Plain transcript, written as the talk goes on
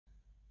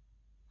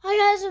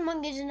guys are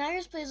Monkeys and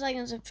Tigers. Please like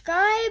and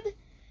subscribe.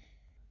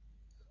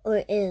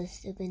 Or else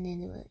the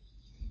banana will eat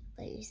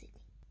by your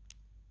sleeping.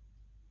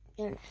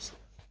 You're nice.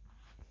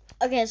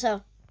 Okay,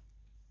 so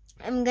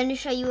I'm going to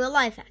show you a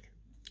life hack.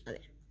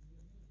 Okay.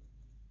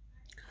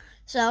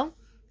 So,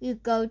 you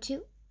go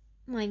to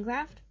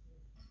Minecraft.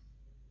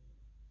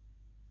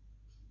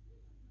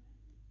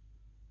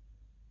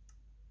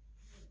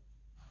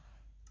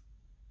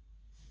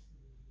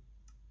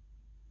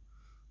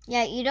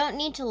 Yeah, you don't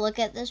need to look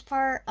at this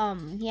part.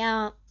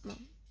 Yeah.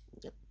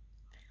 Yep.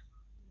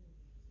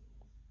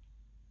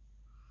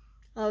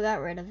 Oh, I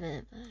got rid of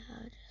it. But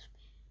I'll just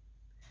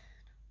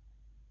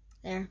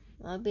there.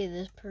 I'll be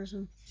this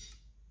person.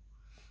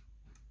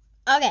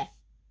 Okay.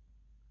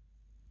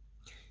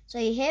 So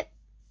you hit,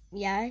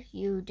 yeah,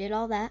 you did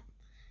all that.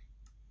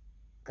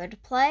 Go to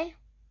play.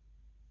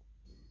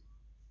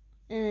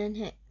 And then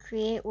hit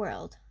create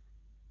world.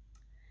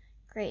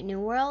 Create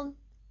new world.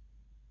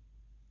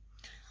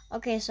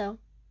 Okay, so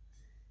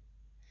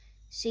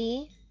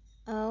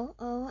COOL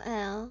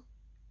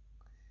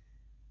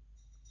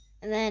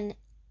and then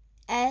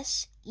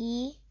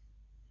SEED.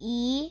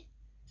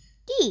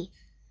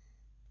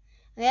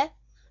 Okay,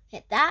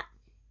 hit that.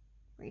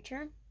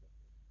 Return.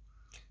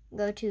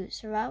 Go to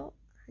survival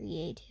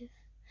creative.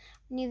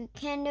 You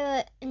can do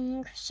it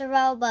in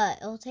survival, but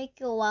it'll take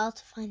you a while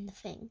to find the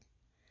thing.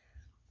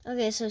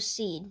 Okay, so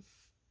seed.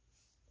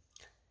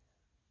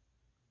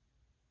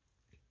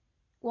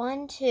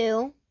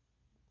 1202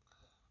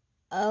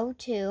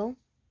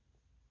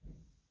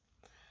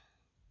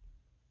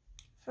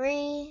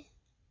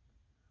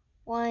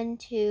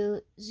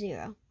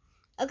 3120.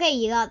 Okay,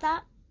 you got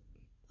that?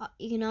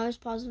 You can always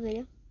pause the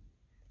video.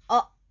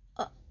 What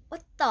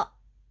the?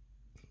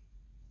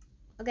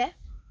 Okay.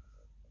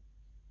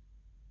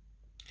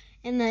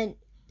 And then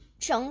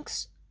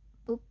chunks.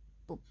 Boop,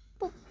 boop,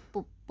 boop,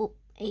 boop, boop.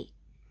 8.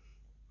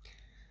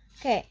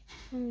 Okay.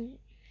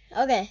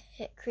 Okay,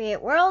 hit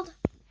create world.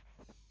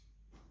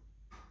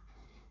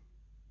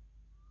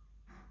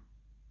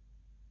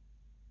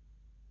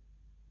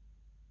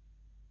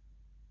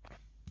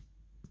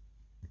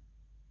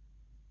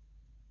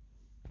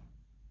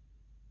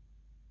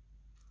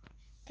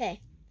 Okay,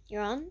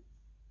 you're on.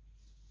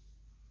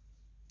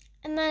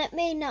 And then it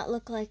may not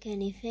look like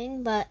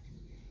anything, but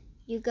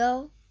you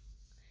go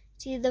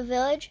see the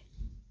village,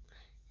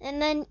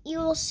 and then you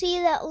will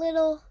see that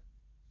little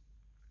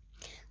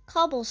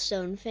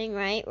cobblestone thing,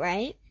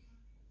 right?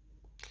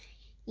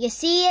 You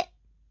see it?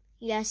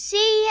 You see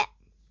it?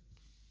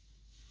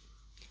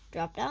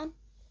 Drop down.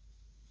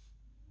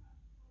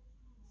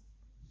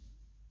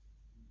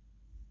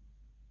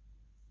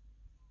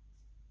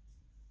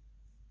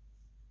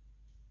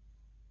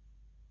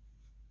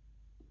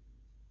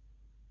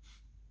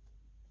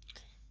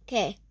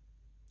 Okay.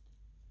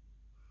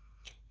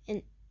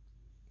 And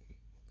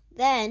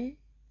then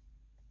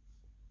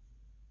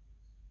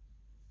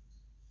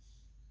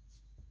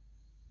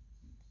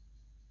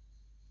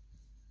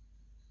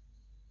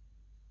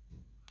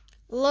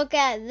look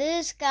at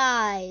this,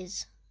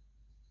 guys.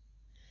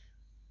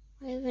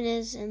 What even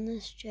is in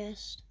this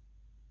chest?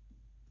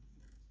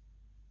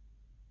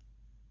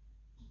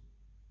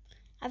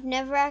 I've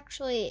never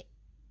actually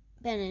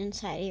been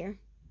inside here.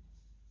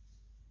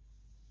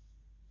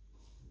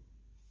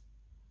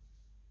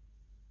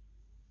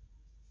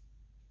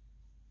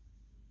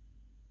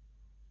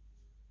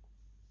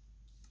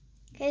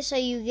 Okay, so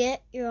you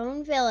get your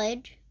own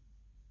village.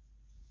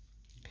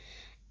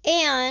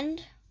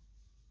 And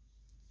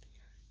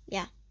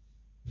yeah,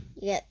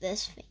 you get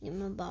this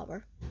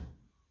thingamabobber.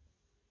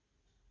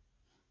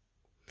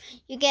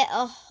 You get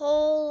a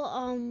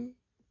whole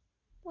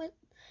what?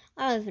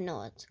 I don't even know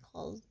what it's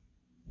called.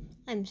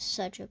 I'm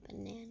such a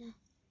banana.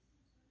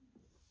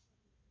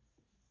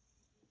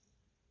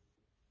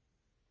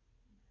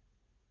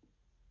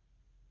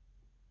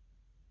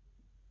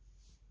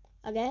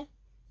 Okay.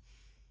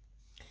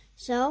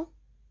 So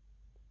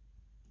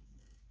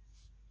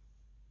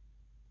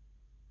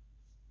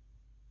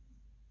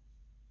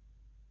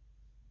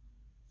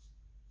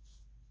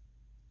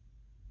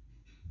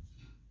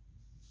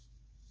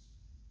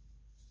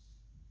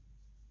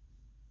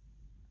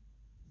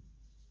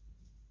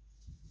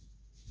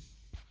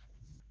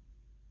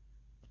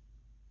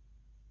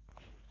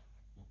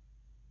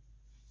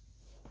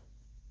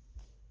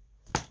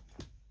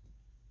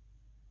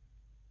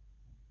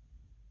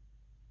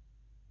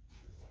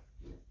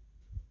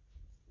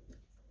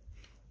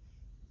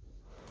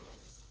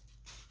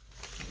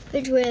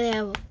which way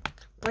I will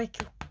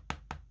break you.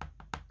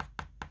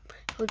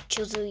 I will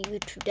chisel you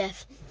to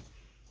death.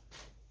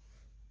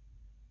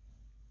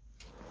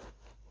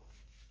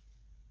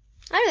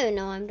 I don't even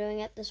know what I'm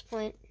doing at this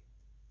point.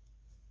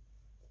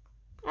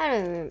 I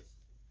don't even.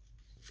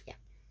 Yeah.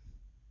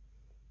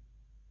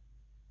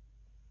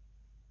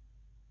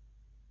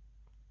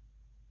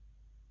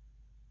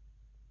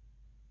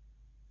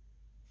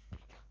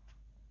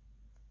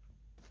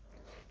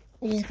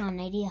 I just got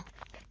an idea.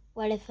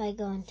 What if I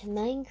go into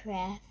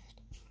Minecraft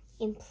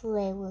and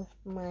play with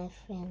my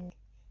friend?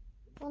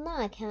 Well, no,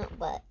 I can't,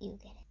 but you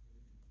get it.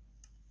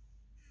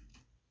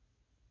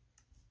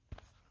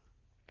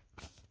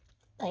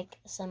 like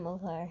some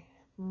of our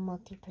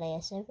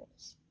multiplayer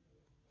servers.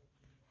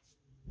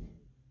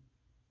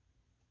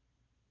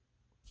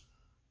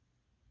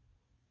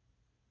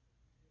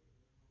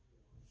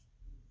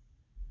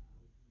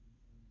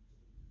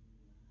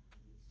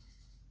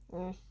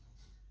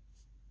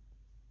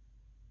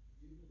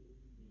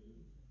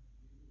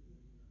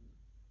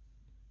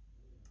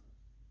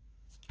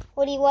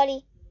 Woody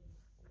Woody.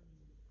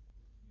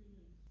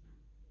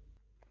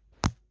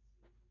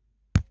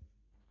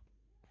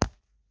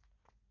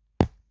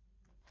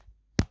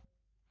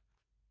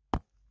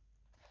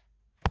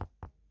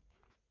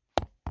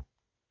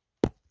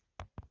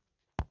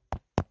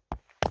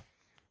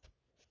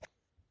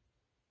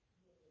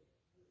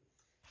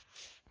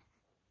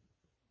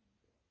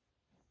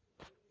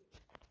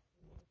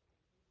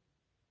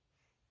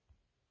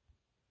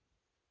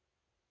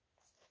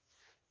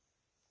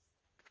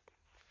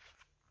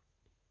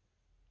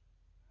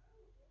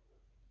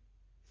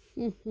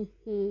 If I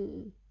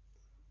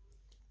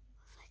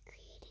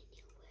create a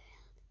new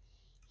world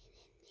and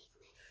then make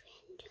my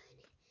friend join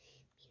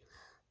it,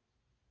 meanwhile,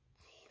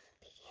 I have a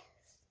big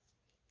house.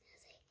 I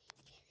was like,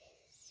 yeah, this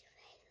is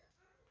survival.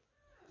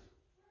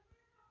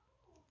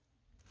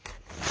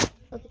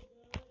 Okay.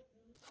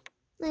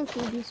 Let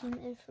me give you some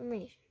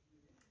information.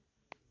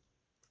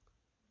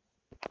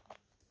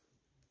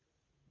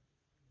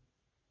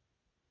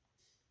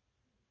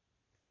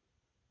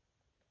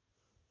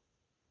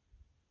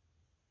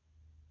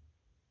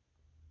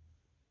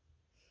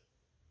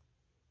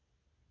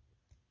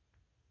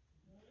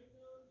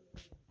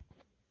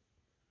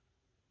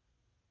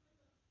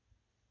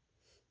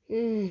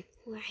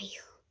 Where are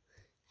you?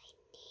 I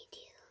need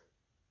you.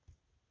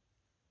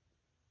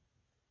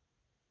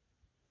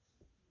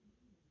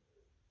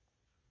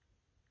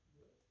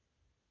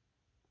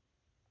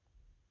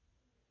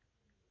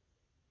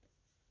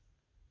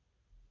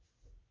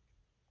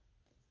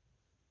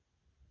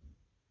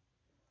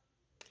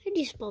 I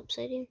do spell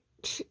obsidian.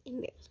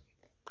 Embarrassing.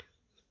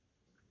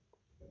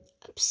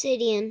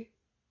 Obsidian.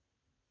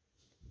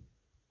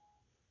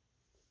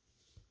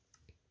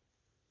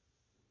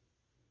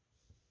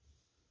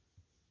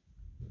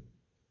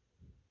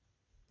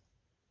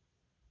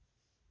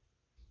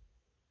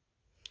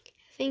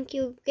 I think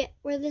you'll get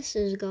where this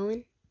is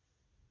going.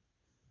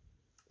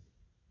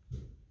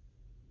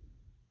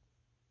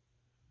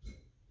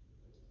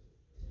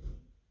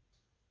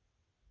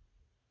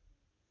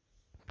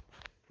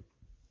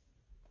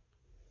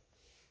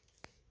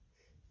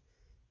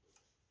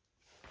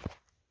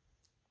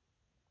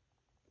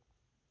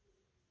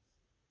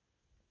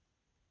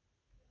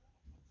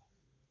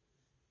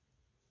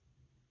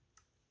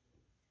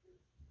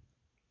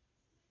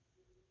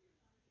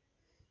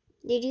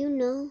 Did you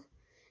know,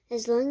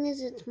 as long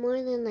as it's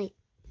more than I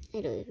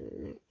don't even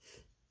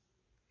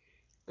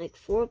remember,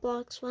 4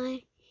 blocks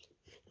wide,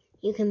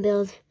 you can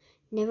build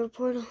Nether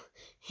portal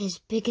as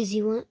big as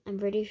you want, I'm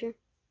pretty sure.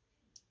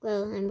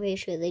 Well, I'm pretty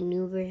sure the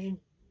new version.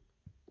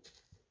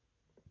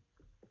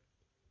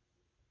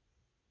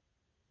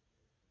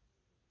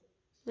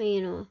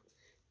 Well,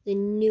 the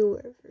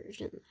newer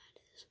version, that is.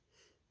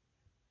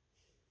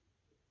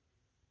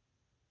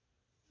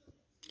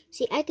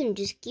 See, I can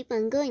just keep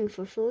on going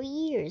for 4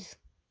 years.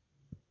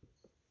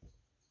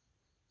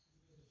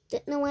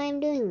 Don't know why I'm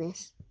doing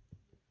this.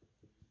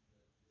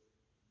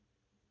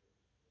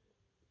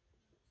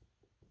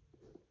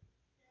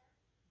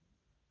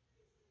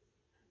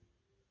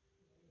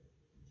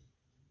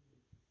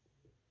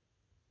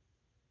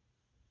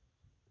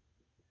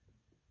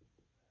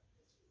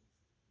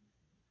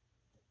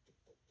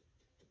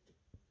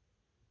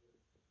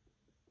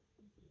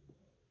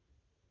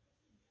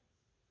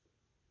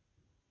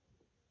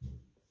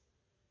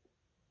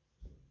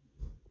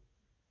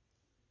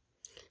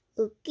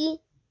 Okay,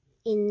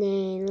 and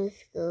then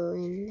let's go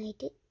and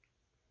light it.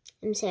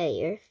 I'm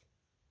sorry, Earth.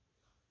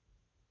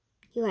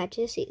 You had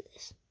to see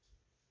this.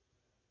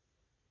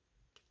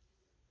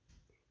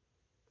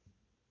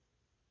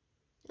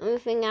 The only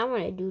thing I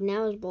want to do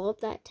now is blow up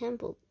that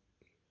temple.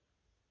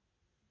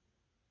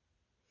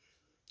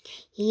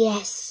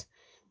 Yes,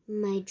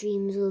 my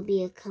dreams will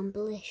be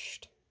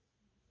accomplished.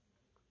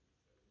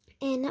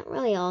 And not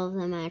really all of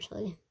them,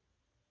 actually.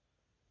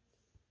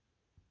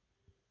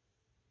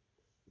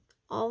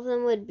 All of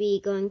them would be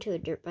going to a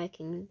dirt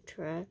biking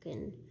track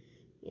and,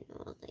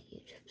 all that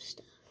YouTube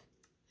stuff.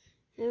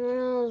 Everyone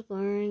else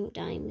borrowing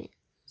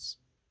diamonds.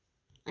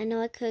 I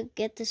know I could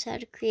get this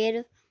out of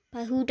creative,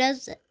 but who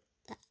does that?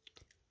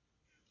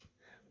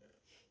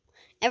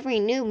 Every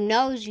noob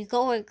knows you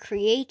go in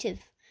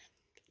creative.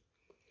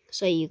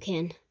 So you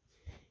can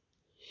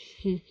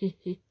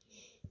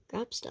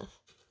grab stuff.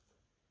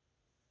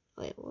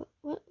 Wait, what?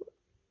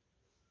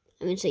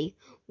 I'm gonna say you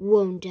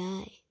won't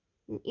die.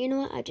 You know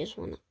what? I just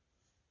wanna.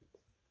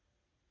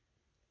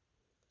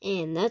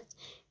 And that's.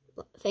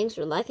 Thanks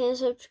for liking and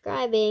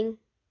subscribing.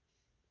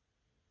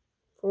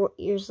 4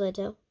 years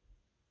later.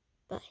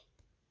 Bye.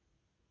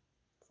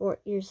 4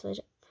 years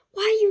later.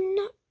 Why are you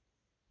not?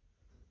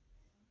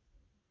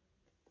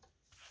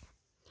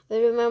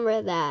 But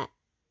remember that.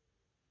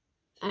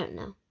 I don't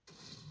know.